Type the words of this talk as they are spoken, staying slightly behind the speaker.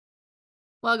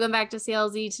Welcome back to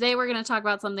CLZ. Today, we're going to talk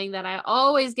about something that I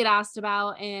always get asked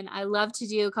about and I love to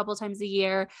do a couple times a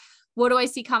year. What do I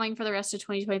see coming for the rest of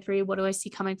 2023? What do I see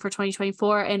coming for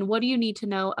 2024? And what do you need to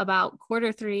know about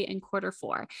quarter 3 and quarter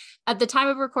 4? At the time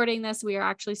of recording this, we are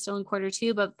actually still in quarter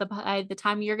 2, but by the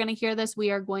time you're going to hear this,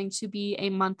 we are going to be a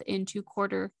month into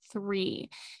quarter 3.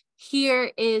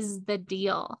 Here is the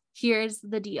deal. Here's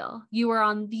the deal. You are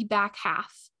on the back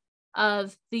half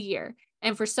of the year.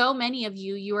 And for so many of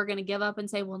you, you are going to give up and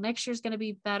say, well, next year's going to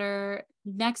be better.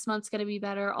 Next month's going to be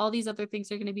better. All these other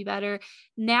things are going to be better.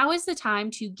 Now is the time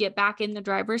to get back in the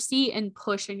driver's seat and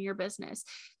push in your business.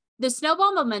 The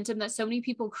snowball momentum that so many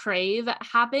people crave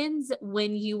happens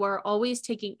when you are always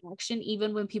taking action,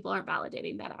 even when people aren't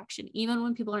validating that action, even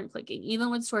when people aren't clicking, even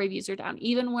when story views are down,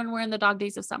 even when we're in the dog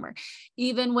days of summer,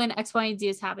 even when X, Y, and Z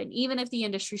is happening, even if the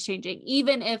industry's changing,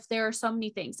 even if there are so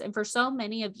many things. And for so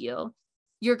many of you,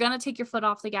 you're going to take your foot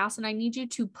off the gas, and I need you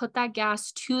to put that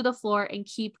gas to the floor and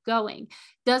keep going.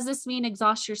 Does this mean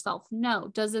exhaust yourself? No.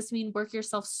 Does this mean work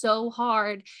yourself so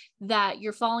hard that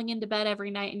you're falling into bed every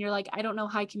night and you're like, I don't know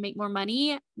how I can make more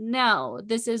money? No,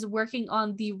 this is working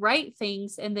on the right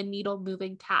things and the needle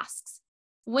moving tasks.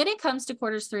 When it comes to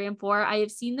quarters 3 and 4, I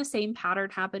have seen the same pattern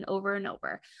happen over and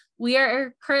over. We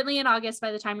are currently in August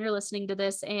by the time you're listening to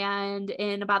this, and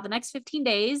in about the next 15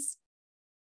 days,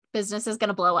 business is going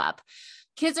to blow up.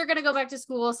 Kids are going to go back to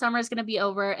school, summer is going to be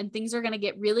over, and things are going to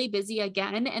get really busy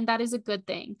again. And that is a good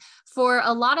thing. For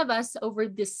a lot of us over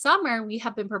this summer, we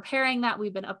have been preparing that.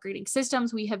 We've been upgrading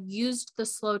systems. We have used the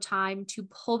slow time to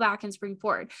pull back and spring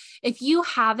forward. If you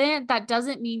haven't, that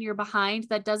doesn't mean you're behind.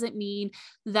 That doesn't mean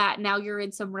that now you're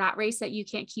in some rat race that you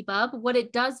can't keep up. What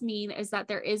it does mean is that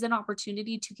there is an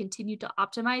opportunity to continue to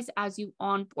optimize as you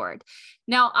onboard.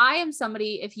 Now, I am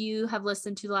somebody, if you have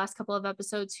listened to the last couple of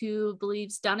episodes, who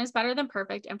believes done is better than perfect.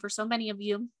 And for so many of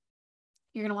you,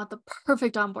 you're going to want the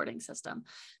perfect onboarding system,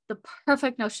 the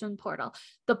perfect Notion portal,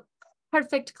 the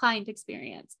perfect client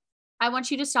experience. I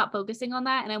want you to stop focusing on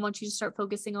that. And I want you to start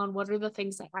focusing on what are the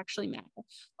things that actually matter.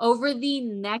 Over the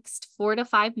next 4 to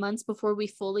 5 months before we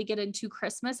fully get into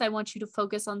Christmas, I want you to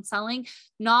focus on selling,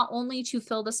 not only to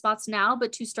fill the spots now,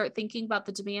 but to start thinking about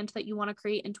the demand that you want to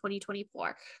create in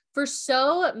 2024. For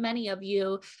so many of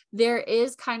you, there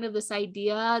is kind of this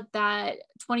idea that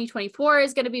 2024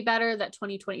 is going to be better, that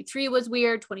 2023 was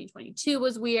weird, 2022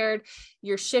 was weird.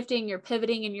 You're shifting, you're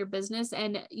pivoting in your business,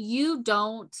 and you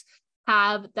don't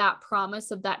have that promise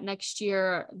of that next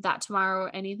year, that tomorrow,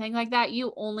 or anything like that.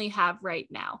 You only have right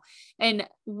now. And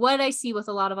what I see with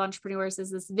a lot of entrepreneurs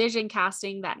is this vision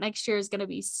casting that next year is going to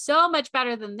be so much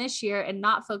better than this year and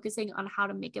not focusing on how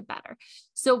to make it better.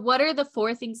 So what are the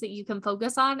 4 things that you can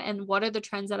focus on, and what are the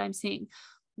trends that I'm seeing?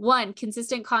 1,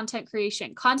 consistent content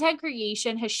creation. Content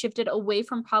creation has shifted away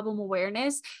from problem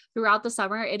awareness throughout the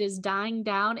summer. It is dying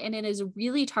down, and it is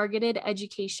really targeted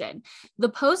education. The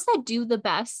posts that do the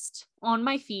best on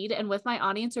my feed and with my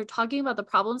audience are talking about the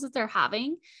problems that they're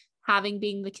having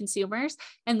being the consumers,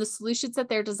 and the solutions that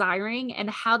they're desiring and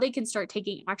how they can start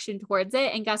taking action towards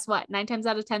it. And guess what? 9 times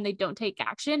out of 10, they don't take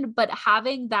action, but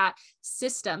having that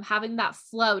system, having that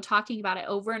flow, talking about it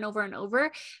over and over and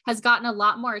over has gotten a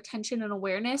lot more attention and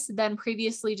awareness than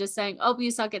previously just saying, oh,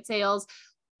 you suck at sales,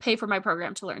 pay for my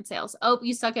program to learn sales. Oh,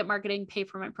 you suck at marketing, pay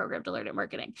for my program to learn at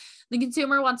marketing. The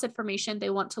consumer wants information. They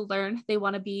want to learn. They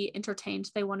want to be entertained.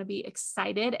 They want to be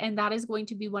excited. And that is going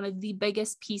to be one of the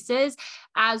biggest pieces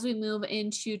as we move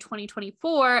into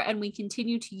 2024 and we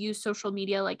continue to use social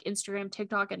media like Instagram,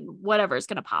 TikTok, and whatever is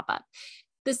going to pop up.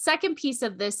 The second piece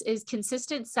of this is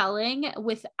consistent selling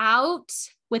without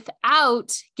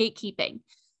gatekeeping.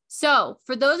 So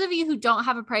for those of you who don't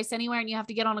have a price anywhere and you have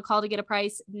to get on a call to get a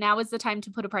price, now is the time to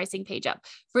put a pricing page up.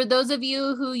 For those of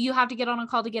you who you have to get on a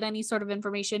call to get any sort of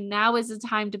information, now is the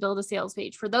time to build a sales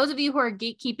page. For those of you who are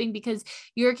gatekeeping because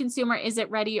your consumer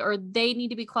isn't ready or they need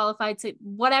to be qualified to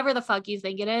whatever the fuck you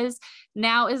think it is,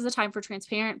 now is the time for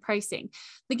transparent pricing.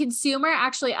 The consumer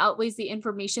actually outweighs the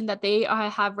information that they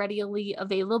have readily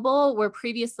available, where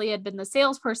previously had been the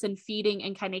salesperson feeding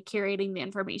and kind of curating the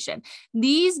information.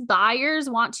 These buyers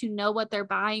want to know what they're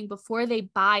buying before they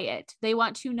buy it. They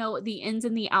want to know the ins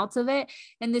and the outs of it.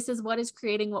 And this is what is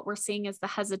creating what we're seeing as the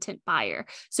hesitant buyer.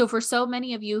 So for so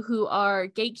many of you who are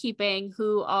gatekeeping,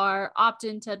 who are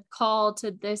opting to call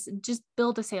to this, just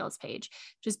build a sales page.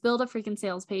 Just build a freaking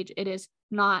sales page. It is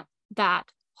not that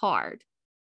hard.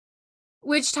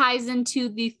 Which ties into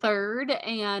the third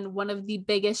and one of the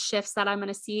biggest shifts that I'm going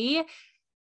to see,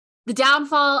 the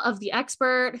downfall of the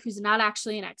expert who's not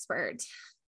actually an expert.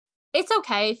 It's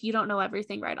okay if you don't know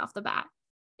everything right off the bat.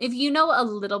 If you know a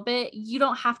little bit, you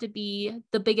don't have to be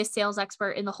the biggest sales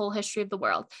expert in the whole history of the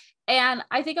world. And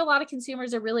I think a lot of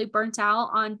consumers are really burnt out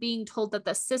on being told that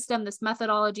the system, this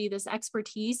methodology, this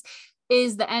expertise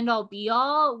is the end all be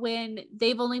all when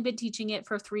they've only been teaching it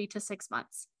for 3 to 6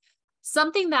 months.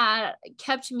 Something that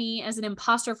kept me as an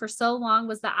imposter for so long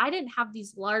was that I didn't have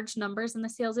these large numbers in the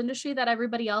sales industry that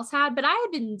everybody else had, but I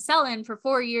had been selling for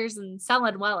 4 years and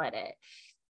selling well at it.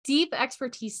 Deep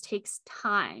expertise takes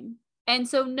time. And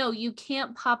so, no, you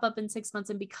can't pop up in 6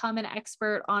 months and become an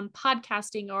expert on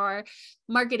podcasting or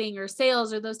marketing or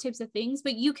sales or those types of things,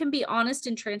 but you can be honest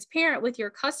and transparent with your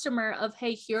customer of,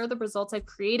 hey, here are the results I've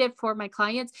created for my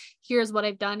clients. Here's what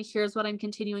I've done. Here's what I'm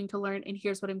continuing to learn. And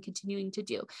here's what I'm continuing to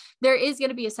do. There is going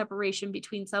to be a separation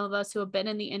between some of us who have been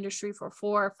in the industry for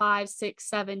 4, 5, 6,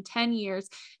 7, 10 years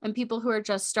and people who are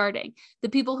just starting. The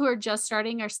people who are just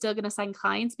starting are still going to sign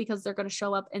clients because they're going to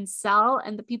show up and sell.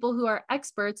 And the people who are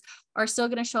experts are still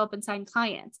going to show up and sign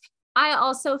clients. I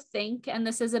also think, and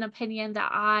this is an opinion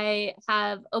that I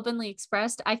have openly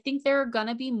expressed, I think there are going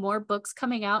to be more books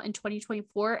coming out in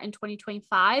 2024 and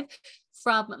 2025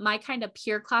 from my kind of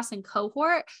peer class and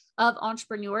cohort of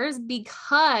entrepreneurs,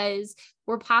 because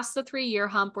we're past the 3-year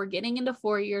hump. We're getting into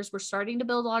 4 years. We're starting to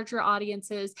build larger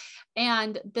audiences.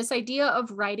 And this idea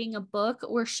of writing a book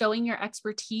or showing your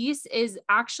expertise is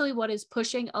actually what is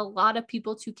pushing a lot of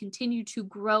people to continue to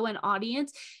grow an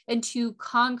audience and to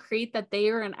concrete that they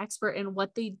are an expert in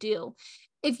what they do.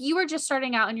 If you are just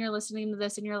starting out and you're listening to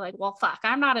this and you're like, well, fuck,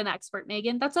 I'm not an expert,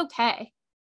 Megan, that's okay.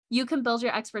 You can build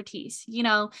your expertise. You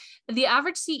know, the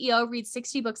average CEO reads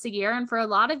 60 books a year. And for a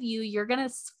lot of you, you're going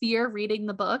to fear reading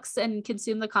the books and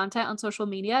consume the content on social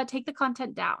media. Take the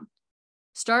content down.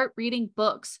 Start reading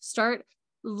books. Start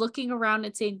looking around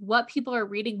and seeing what people are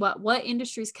reading, what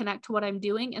industries connect to what I'm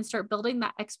doing, and start building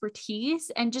that expertise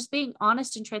and just being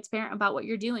honest and transparent about what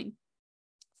you're doing.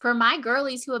 For my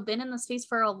girlies who have been in the space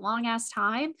for a long ass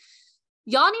time,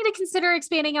 y'all need to consider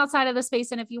expanding outside of the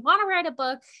space. And if you want to write a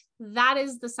book, that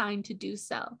is the sign to do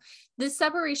so. This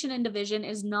separation and division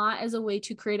is not as a way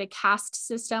to create a caste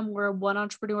system where one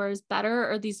entrepreneur is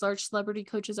better or these large celebrity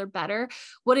coaches are better.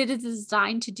 What it is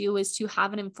designed to do is to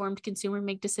have an informed consumer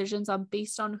make decisions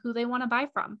based on who they want to buy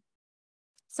from.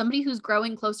 Somebody who's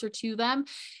growing closer to them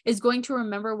is going to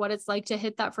remember what it's like to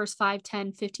hit that first 5,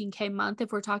 10, 15K month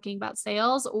if we're talking about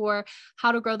sales, or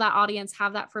how to grow that audience,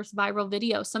 have that first viral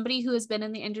video. Somebody who has been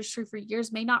in the industry for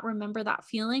years may not remember that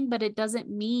feeling, but it doesn't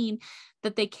mean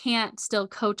that they can't still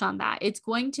coach on that. It's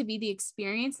going to be the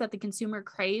experience that the consumer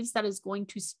craves that is going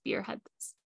to spearhead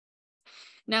this.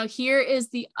 Now, here is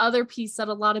the other piece that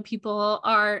a lot of people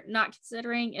are not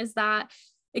considering, is that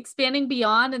expanding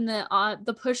beyond and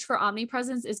the push for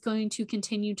omnipresence is going to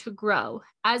continue to grow.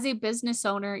 As a business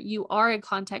owner, you are a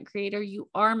content creator. You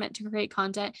are meant to create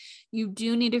content. You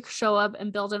do need to show up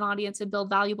and build an audience and build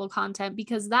valuable content,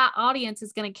 because that audience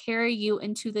is going to carry you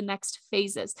into the next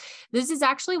phases. This is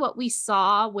actually what we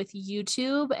saw with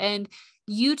YouTube and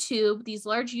YouTube, these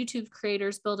large YouTube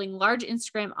creators building large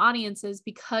Instagram audiences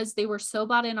because they were so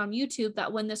bought in on YouTube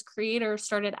that when this creator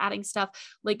started adding stuff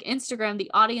like Instagram,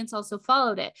 the audience also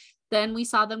followed it. Then we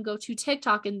saw them go to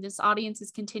TikTok and this audience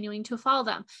is continuing to follow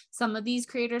them. Some of these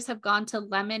creators have gone to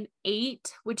Lemon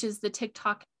 8, which is the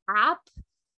TikTok app.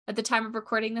 At the time of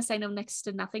recording this, I know next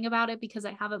to nothing about it because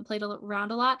I haven't played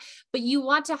around a lot, but you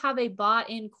want to have a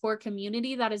bought-in core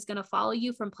community that is going to follow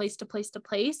you from place to place to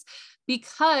place,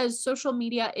 because social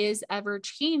media is ever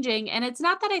changing. And it's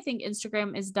not that I think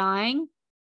Instagram is dying.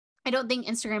 I don't think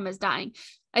Instagram is dying.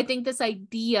 I think this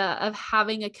idea of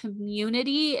having a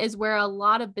community is where a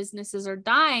lot of businesses are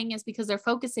dying, is because they're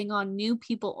focusing on new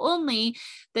people only,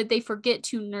 that they forget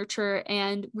to nurture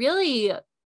and really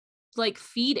like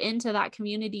feed into that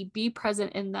community, be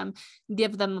present in them,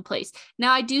 give them a place.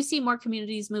 Now, I do see more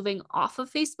communities moving off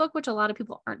of Facebook, which a lot of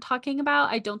people aren't talking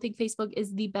about. I don't think Facebook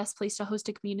is the best place to host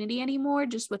a community anymore,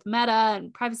 just with Meta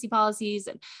and privacy policies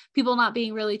and people not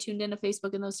being really tuned into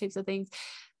Facebook and those types of things.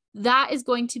 That is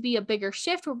going to be a bigger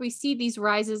shift where we see these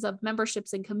rises of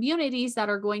memberships and communities that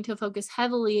are going to focus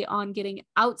heavily on getting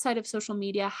outside of social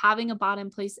media, having a bot in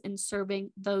place and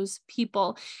serving those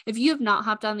people. If you have not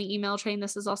hopped on the email train,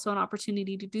 this is also an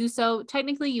opportunity to do so.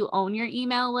 Technically, you own your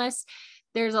email list.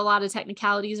 There's a lot of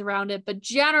technicalities around it, but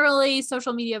generally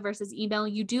social media versus email,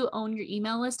 you do own your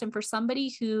email list. And for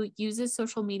somebody who uses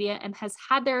social media and has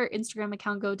had their Instagram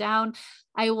account go down,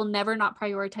 I will never not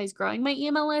prioritize growing my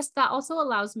email list. That also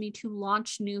allows me to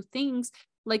launch new things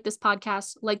like this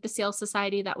podcast, like the Sales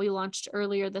Society that we launched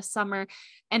earlier this summer,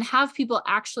 and have people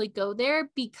actually go there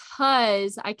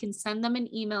because I can send them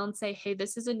an email and say, hey,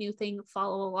 this is a new thing,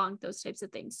 follow along, those types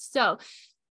of things. So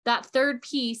that third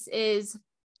piece is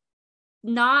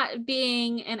not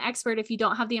being an expert if you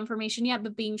don't have the information yet,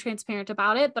 but being transparent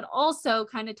about it, but also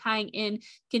kind of tying in,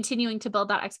 continuing to build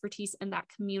that expertise in that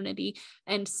community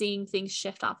and seeing things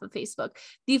shift off of Facebook.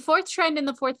 The fourth trend and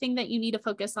the fourth thing that you need to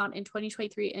focus on in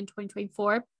 2023 and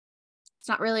 2024, it's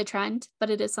not really a trend,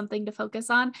 but it is something to focus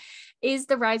on, is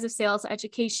the rise of sales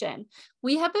education.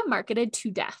 We have been marketed to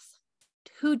death.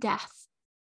 To death.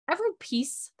 Every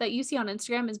piece that you see on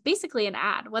Instagram is basically an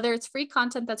ad, whether it's free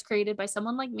content that's created by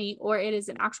someone like me or it is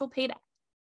an actual paid ad.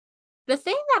 The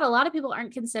thing that a lot of people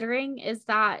aren't considering is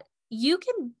that you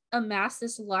can amass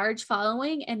this large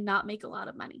following and not make a lot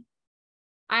of money.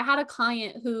 I had a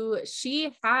client who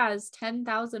she has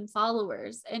 10,000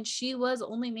 followers and she was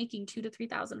only making $2,000 to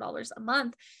 $3,000 a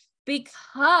month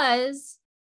because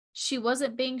she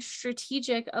wasn't being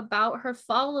strategic about her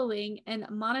following and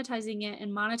monetizing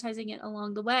it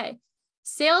along the way.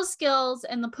 Sales skills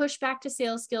and the pushback to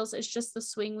sales skills is just the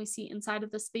swing we see inside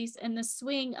of the space. And the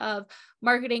swing of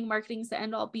marketing's the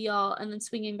end all be all, and then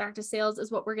swinging back to sales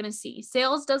is what we're going to see.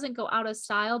 Sales doesn't go out of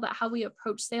style, but how we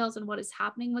approach sales and what is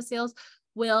happening with sales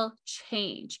will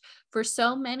change. For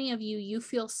so many of you, you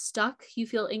feel stuck, you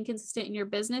feel inconsistent in your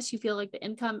business, you feel like the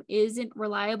income isn't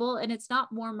reliable, and it's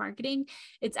not more marketing,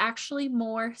 it's actually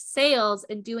more sales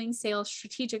and doing sales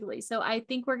strategically. So I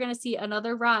think we're going to see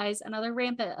another rise, another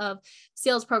rampant of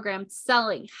sales programs,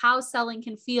 selling, how selling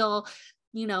can feel,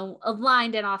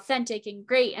 aligned and authentic and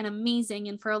great and amazing.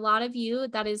 And for a lot of you,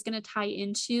 that is going to tie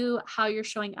into how you're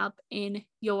showing up in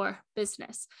your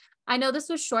business. I know this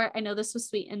was short. I know this was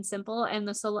sweet and simple, and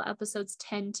the solo episodes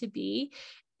tend to be.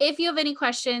 If you have any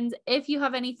questions, if you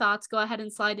have any thoughts, go ahead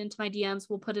and slide into my DMs.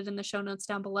 We'll put it in the show notes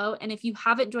down below. And if you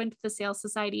haven't joined the Sales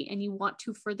Society and you want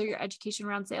to further your education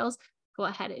around sales, go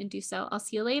ahead and do so. I'll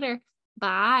see you later.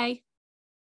 Bye.